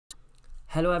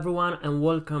Hello everyone and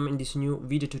welcome in this new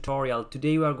video tutorial.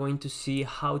 Today we are going to see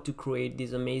how to create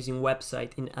this amazing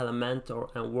website in Elementor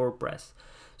and WordPress.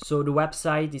 So the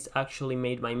website is actually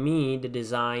made by me. The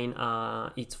design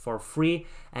it's for free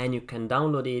and you can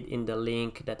download it in the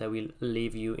link that I will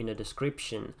leave you in the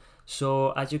description.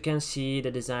 So as you can see,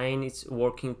 the design is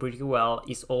working pretty well.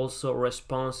 It's also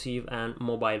responsive and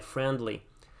mobile friendly.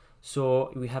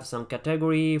 So we have some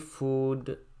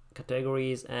food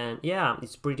categories, and yeah,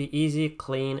 it's pretty easy,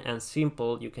 clean and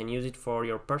simple. You can use it for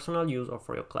your personal use or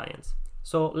for your clients.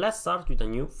 So let's start with a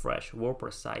new fresh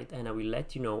WordPress site and I will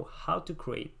let you know how to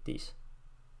create this.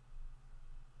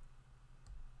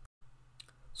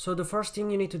 So the first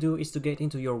thing you need to do is to get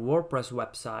into your WordPress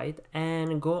website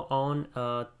and go on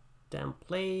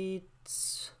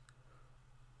templates,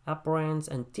 appearance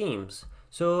and themes.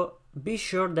 So be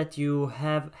sure that you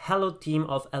have Hello Theme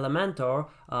of Elementor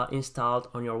installed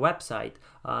on your website.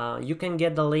 You can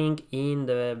get the link in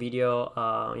the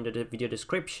video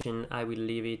description. I will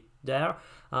leave it there.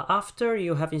 After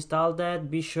you have installed that,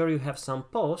 be sure you have some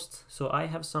posts. So I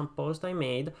have some posts I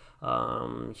made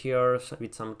here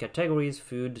with some categories,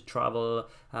 food, travel.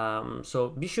 So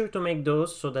be sure to make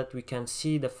those so that we can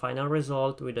see the final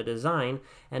result with the design,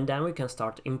 and then we can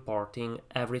start importing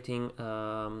everything,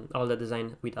 all the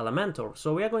design with Elementor.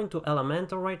 So we are going to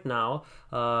Elementor right now,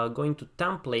 going to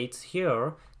templates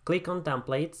here, click on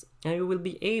templates and you will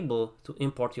be able to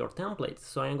import your templates.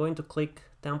 So I'm going to click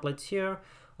templates here.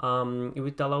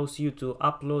 It allows you to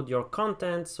upload your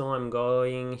content. So I'm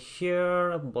going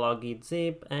here, blog it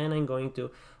zip, and I'm going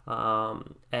to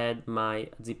add my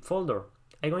zip folder.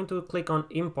 I'm going to click on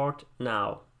import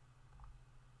now.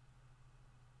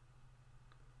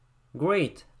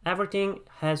 Great, everything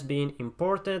has been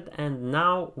imported and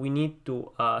now we need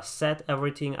to set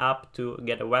everything up to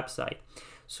get a website.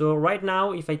 So right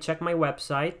now, if I check my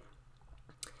website,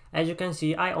 as you can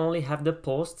see, I only have the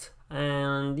posts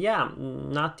and yeah,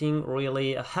 nothing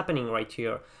really happening right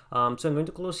here. So I'm going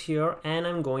to close here and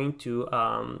I'm going to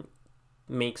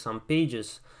make some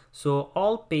pages. So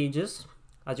all pages,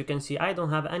 as you can see, I don't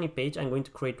have any page. I'm going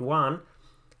to create one,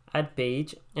 add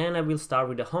page, and I will start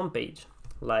with the home page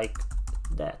like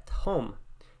that, home.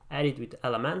 Add it with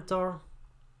Elementor.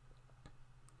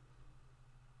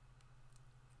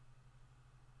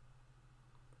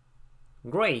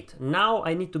 Great, now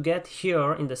I need to get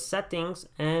here in the settings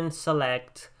and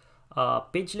select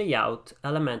page layout,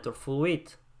 Elementor full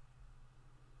width.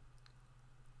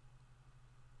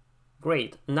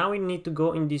 Great, now we need to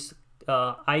go in this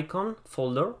icon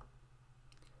folder,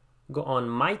 go on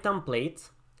my templates,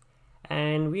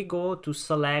 and we go to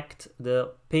select the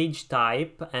page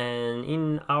type, and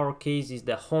in our case is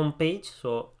the home page.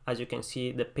 So as you can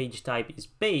see, the page type is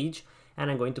page,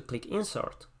 and I'm going to click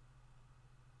insert.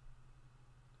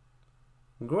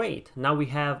 Great, now we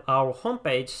have our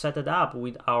homepage set it up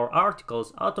with our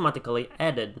articles automatically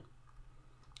added.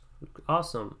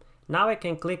 Awesome. Now I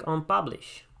can click on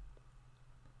publish.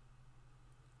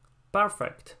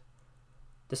 Perfect.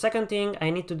 The second thing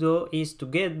I need to do is to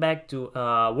get back to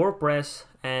WordPress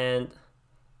and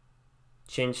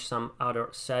change some other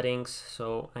settings.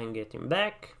 So I'm getting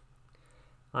back.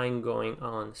 I'm going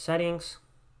on settings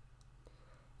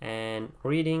and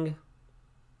reading.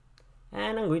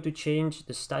 And I'm going to change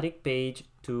the static page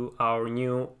to our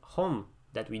new home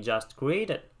that we just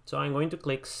created. So I'm going to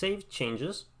click Save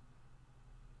Changes.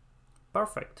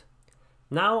 Perfect.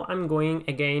 Now I'm going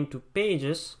again to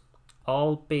Pages,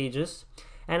 all pages,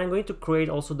 and I'm going to create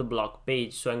also the blog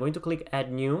page. So I'm going to click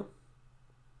Add New.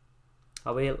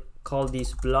 I will call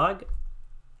this blog,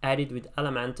 add it with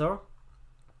Elementor.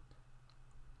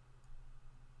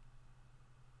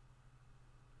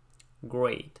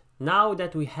 Great. Now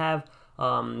that we have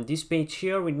this page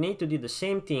here, we need to do the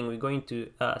same thing. We're going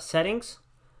to settings,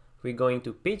 we're going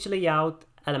to page layout,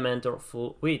 Elementor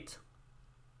full width.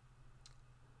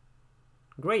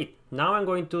 Great, now I'm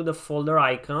going to the folder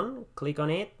icon, click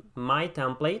on it, my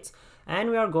templates, and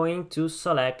we are going to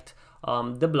select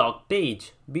the blog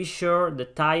page. Be sure the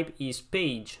type is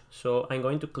page, so I'm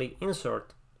going to click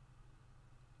insert.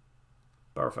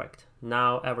 Perfect,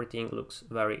 now everything looks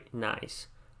very nice.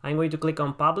 I'm going to click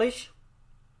on publish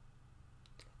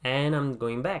and I'm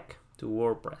going back to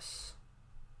WordPress.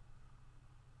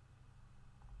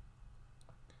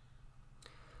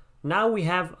 Now we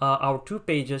have our two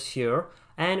pages here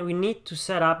and we need to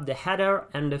set up the header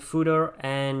and the footer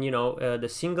and the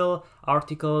single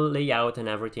article layout and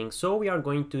everything. So we are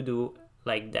going to do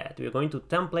like that. We're going to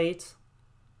templates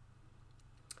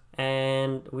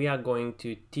and we are going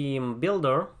to theme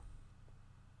builder.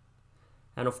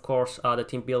 and of course the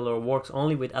theme builder works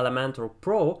only with Elementor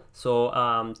Pro, so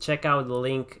check out the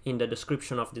link in the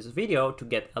description of this video to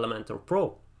get Elementor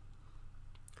Pro.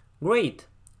 Great,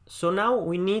 so now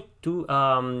we need to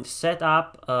set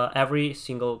up every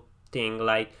single thing.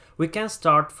 Like, we can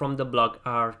start from the blog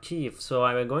archive, so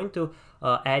I'm going to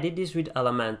edit this with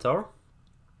Elementor.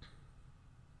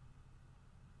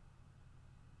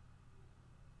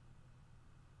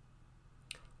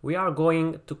 We are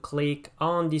going to click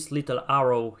on this little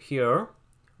arrow here,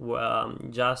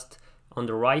 just on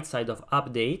the right side of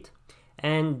update,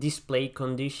 and display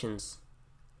conditions.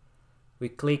 We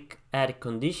click add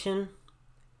condition,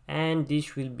 and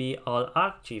this will be all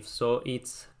archives, so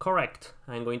it's correct.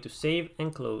 I'm going to save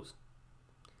and close.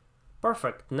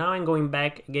 Perfect. Now I'm going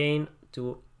back again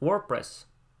to WordPress.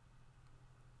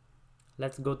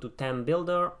 Let's go to theme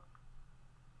builder.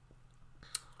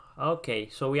 Okay,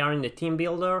 so we are in the theme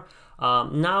builder.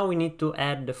 Now we need to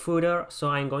add the footer, so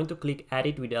I'm going to click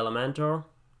edit with Elementor.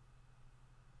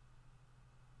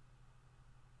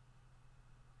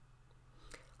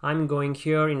 I'm going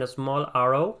here in a small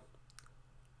arrow.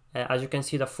 As you can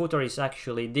see, the footer is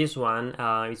actually this one.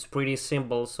 It's pretty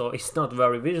simple, so it's not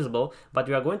very visible, but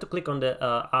we are going to click on the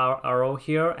arrow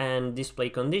here and display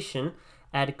condition,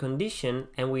 add condition,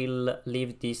 and we'll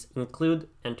leave this include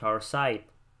entire site.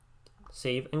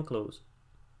 Save and close.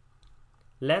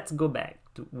 Let's go back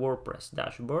to WordPress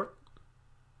dashboard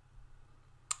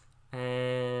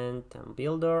and theme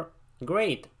builder.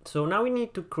 Great, so now we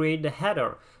need to create the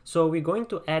header, so we're going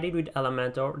to edit with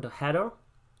Elementor the header.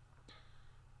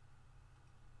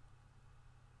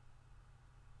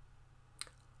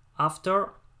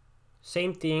 After,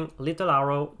 same thing, little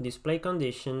arrow, display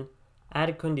condition,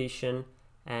 add condition,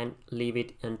 and leave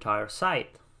it entire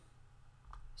site.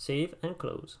 Save and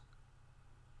close.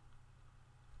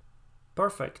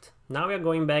 Perfect. Now we are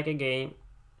going back again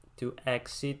to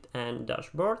exit and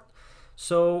dashboard.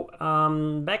 So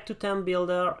back to theme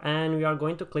builder, and we are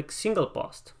going to click single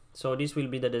post. So this will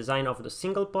be the design of the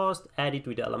single post. Edit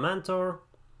with Elementor.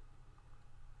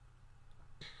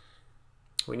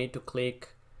 We need to click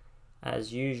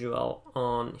as usual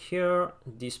on here,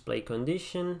 display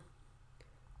condition,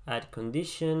 add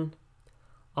condition,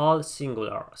 all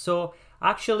singular. So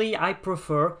actually I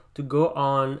prefer to go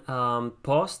on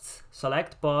posts,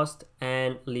 select post,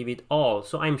 and leave it all.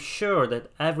 So I'm sure that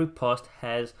every post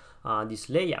has this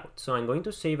layout. So I'm going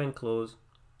to save and close.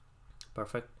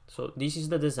 Perfect. So this is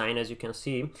the design, as you can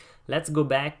see. Let's go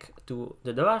back to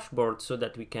the dashboard so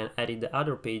that we can edit the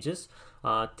other pages.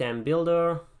 Theme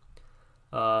builder,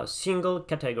 single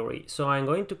category. So I'm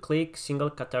going to click single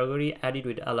category, edit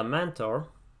with Elementor.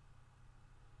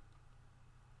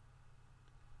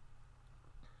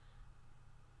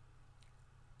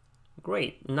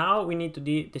 Great, now we need to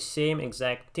do the same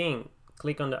exact thing.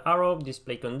 Click on the arrow,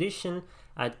 display condition,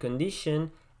 add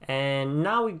condition, and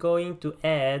now we're going to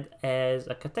add as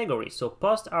a category. So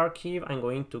post archive, I'm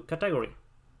going to category.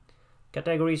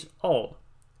 Category is all.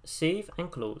 Save and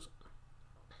close.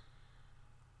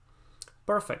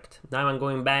 Perfect. Now I'm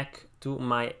going back to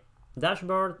my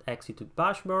dashboard, exit to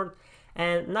dashboard,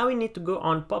 and now we need to go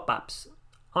on pop-ups.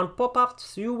 On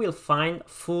pop-ups, you will find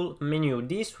full menu.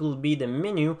 This will be the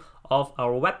menu of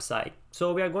our website.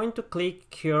 So we are going to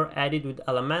click here, edit with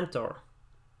Elementor.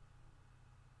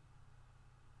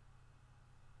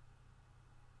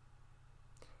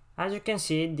 As you can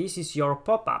see, this is your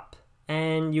pop-up,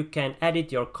 and you can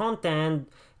edit your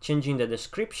content, changing the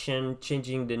description,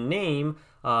 changing the name,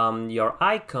 your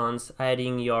icons,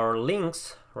 adding your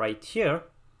links right here,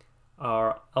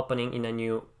 or opening in a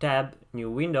new tab,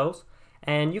 new windows,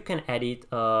 and you can edit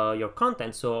your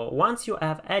content. So once you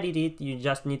have edited, you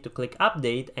just need to click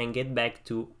update and get back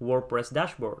to WordPress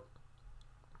dashboard.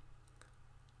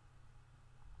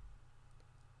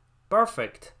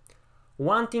 Perfect.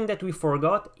 One thing that we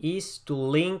forgot is to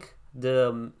link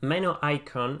the menu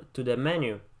icon to the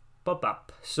menu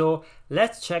pop-up. So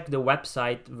let's check the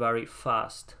website very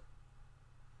fast.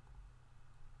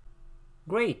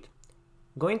 Great.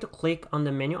 Going to click on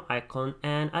the menu icon,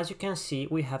 and as you can see,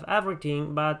 we have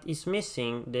everything, but it's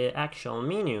missing the actual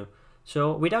menu.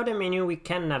 So without the menu, we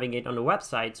can navigate on the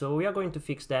website. So we are going to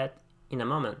fix that in a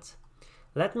moment.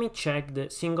 Let me check the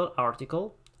single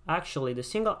article. Actually, the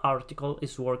single article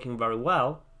is working very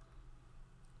well.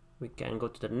 We can go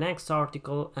to the next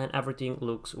article and everything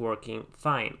looks working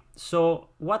fine. So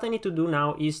what I need to do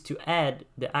now is to add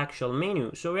the actual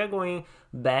menu. So we are going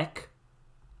back.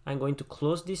 I'm going to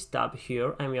close this tab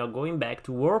here, and we are going back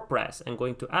to WordPress and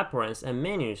going to appearance and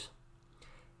menus.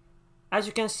 As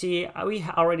you can see, we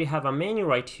already have a menu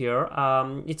right here.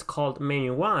 It's called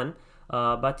menu 1,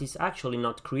 but it's actually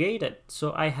not created.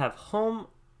 So I have home,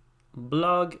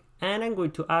 blog, and I'm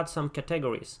going to add some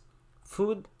categories,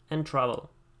 food and travel.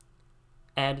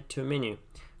 Add to menu.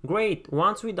 Great,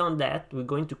 once we've done that, we're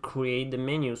going to create the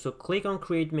menu. So click on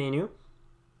create menu.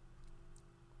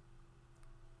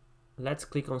 Let's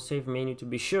click on save menu to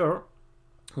be sure.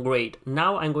 Great,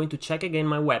 now I'm going to check again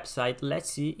my website.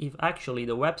 Let's see if actually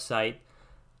the website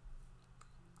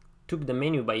took the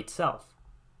menu by itself.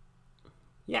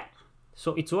 Yeah,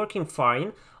 so it's working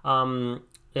fine.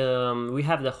 We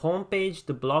have the home page,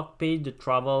 the blog page, the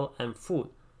travel, and food.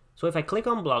 So if I click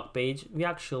on blog page, we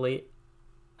actually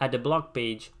at the blog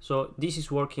page. So this is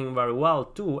working very well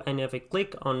too. And if I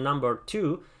click on number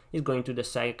 2, it's going to the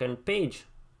second page.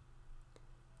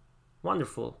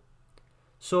 Wonderful.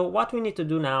 So what we need to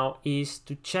do now is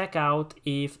to check out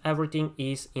if everything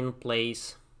is in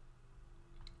place.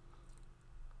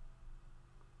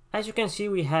 As you can see,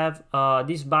 we have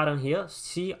this button here,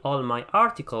 see all my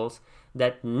articles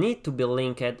that need to be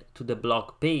linked to the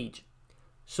blog page.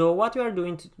 So what we are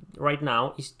doing right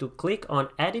now is to click on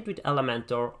Edit with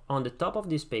Elementor on the top of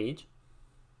this page.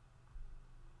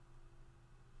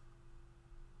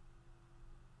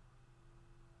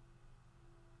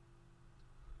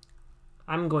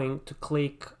 I'm going to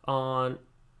click on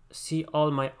See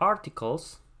all my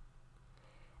articles.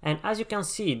 And as you can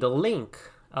see, the link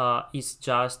is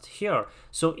just here.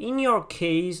 So in your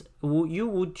case, you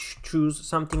would choose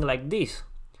something like this,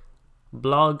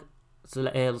 blog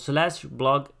slash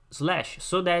blog slash,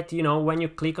 so that you know when you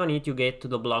click on it you get to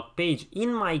the blog page.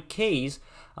 In my case,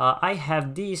 I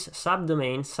have this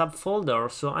subdomain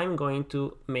subfolder, so I'm going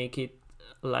to make it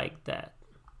like that.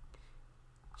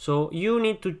 So you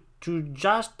need to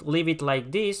just leave it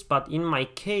like this, but in my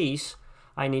case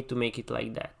I need to make it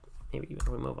like that. Maybe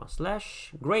remove a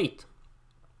slash. Great.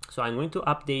 So I'm going to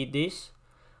update this.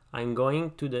 I'm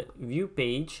going to the view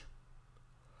page,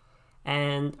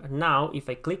 and now if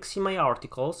I click see my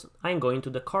articles, I'm going to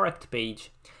the correct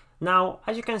page. Now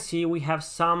as you can see, we have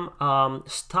some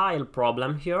style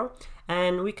problem here,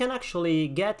 and we can actually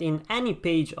get in any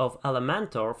page of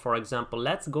Elementor. For example,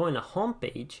 let's go in a home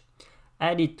page,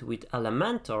 edit with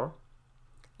Elementor,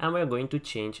 and we're going to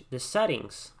change the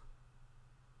settings.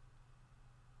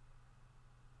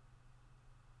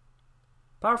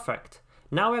 Perfect.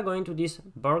 Now we're going to this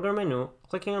burger menu,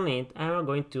 clicking on it, and we're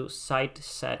going to site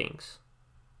settings.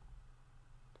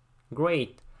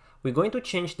 Great. We're going to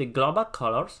change the global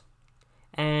colors,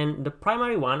 and the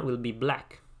primary one will be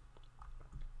black.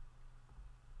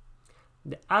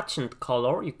 The accent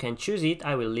color, you can choose it.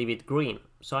 I will leave it green.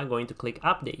 So I'm going to click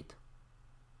update.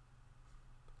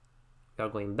 We are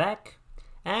going back,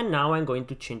 and now I'm going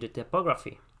to change the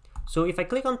typography. So if I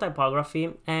click on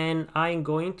typography and I'm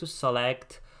going to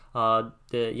select the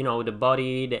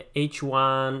body, the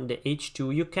H1, the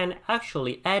H2, you can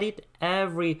actually edit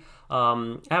every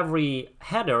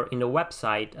header in the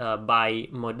website by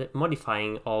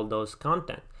modifying all those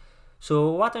content.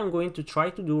 So what I'm going to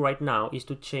try to do right now is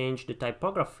to change the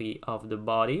typography of the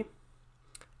body,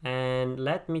 and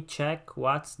let me check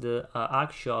what's the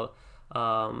actual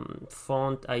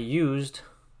font I used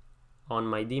on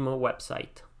my demo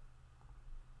website.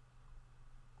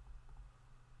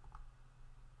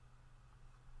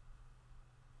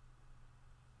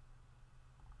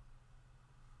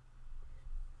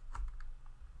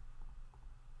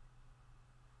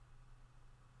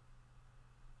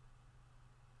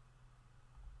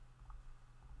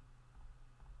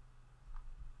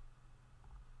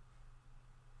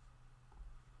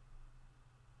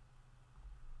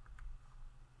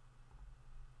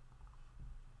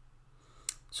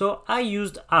 So I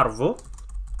used Arvo.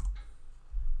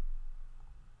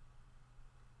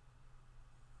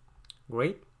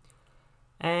 Great.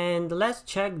 And let's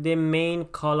check the main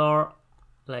color.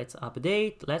 Let's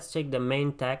update. Let's check the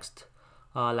main text,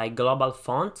 like global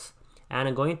fonts. And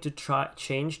I'm going to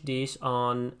change this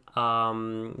on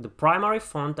the primary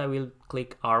font. I will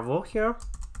click Arvo here.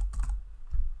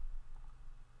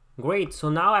 Great. So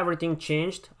now everything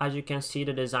changed. As you can see,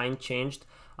 the design changed.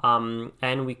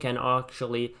 And we can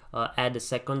actually add a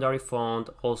secondary font,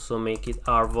 also make it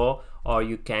Arvo, or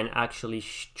you can actually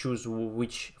choose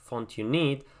which font you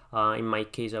need. In my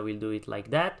case, I will do it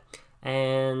like that,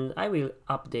 and I will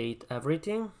update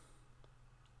everything.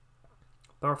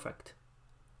 Perfect.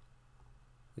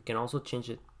 We can also change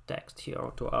the text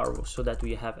here to Arvo so that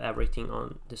we have everything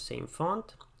on the same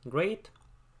font. Great.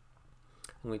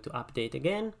 I'm going to update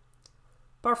again.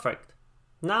 Perfect.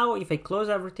 Now if I close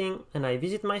everything and I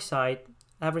visit my site,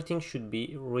 everything should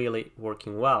be really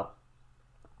working well.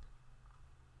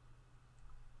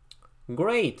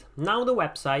 Great! Now the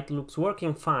website looks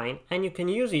working fine, and you can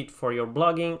use it for your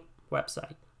blogging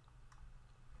website.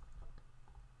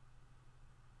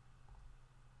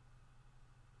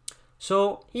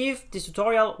 So if this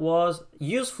tutorial was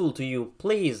useful to you,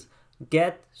 please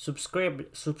get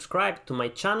subscribe to my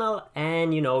channel,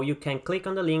 and you can click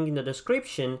on the link in the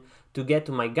description to get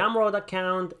to my Gumroad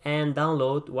account and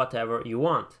download whatever you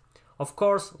want. Of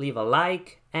course, leave a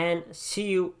like and see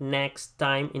you next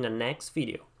time in the next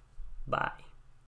video. Bye.